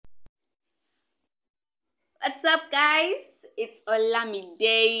What's up, guys? It's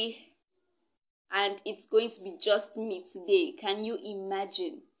Olamide, and it's going to be just me today. Can you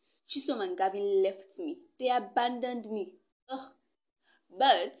imagine? Chisom and Gavin left me. They abandoned me. Ugh.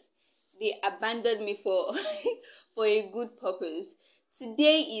 But they abandoned me for for a good purpose.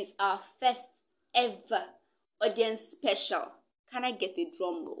 Today is our first ever audience special. Can I get a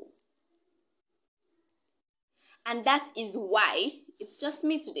drum roll? And that is why it's just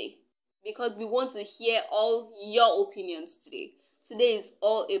me today. Because we want to hear all your opinions today. Today is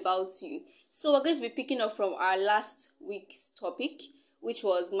all about you. So we're going to be picking up from our last week's topic, which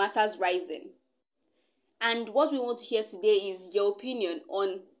was Matters Rising. And what we want to hear today is your opinion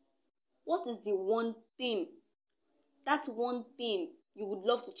on what is the one thing, that one thing you would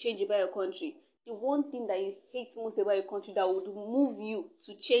love to change about your country. The one thing that you hate most about your country that would move you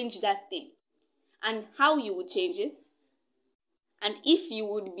to change that thing. And how you would change it. And if you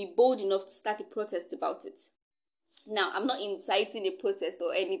would be bold enough to start a protest about it. Now, I'm not inciting a protest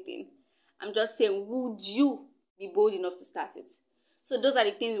or anything. I'm just saying, would you be bold enough to start it? So those are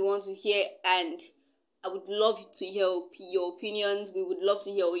the things we want to hear, and I would love to hear your opinions. We would love to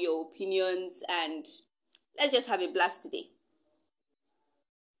hear your opinions, and let's just have a blast today.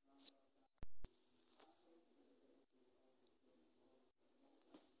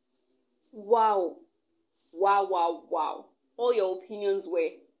 Wow. All your opinions were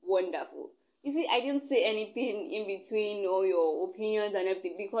wonderful. You see, I didn't say anything in between all your opinions and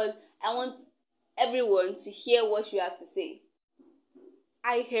everything because I want everyone to hear what you have to say.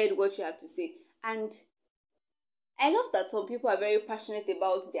 I heard what you have to say. And I love that some people are very passionate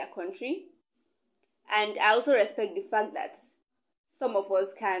about their country. And I also respect the fact that some of us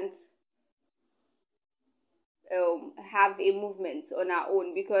can't have a movement on our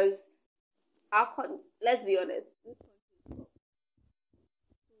own because let's be honest,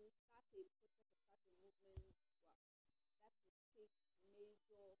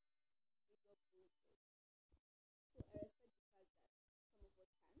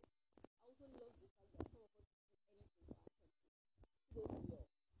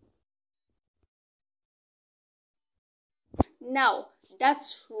 now that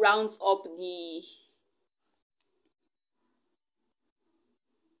rounds up the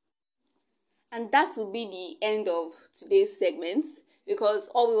and that will be the end of today's segment because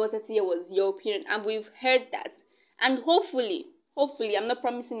all we wanted to hear was your opinion and we've heard that, and hopefully I'm not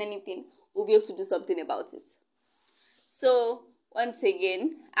promising anything, we'll be able to do something about it. So once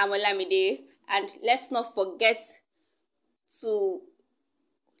again, I'm Olamide, and let's not forget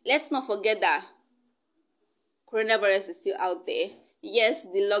that coronavirus is still out there. Yes,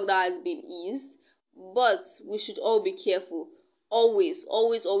 the lockdown has been eased, but we should all be careful. Always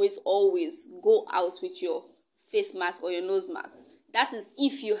go out with your face mask or your nose mask. That is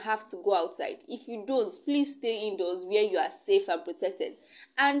if you have to go outside. If you don't, please stay indoors where you are safe and protected.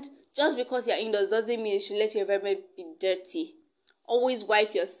 And just because you're indoors doesn't mean you should let your environment be dirty. Always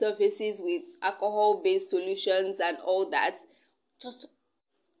wipe your surfaces with alcohol-based solutions and all that. Just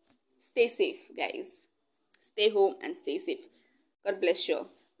stay safe, guys. Stay home and stay safe. God bless you.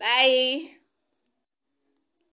 Bye.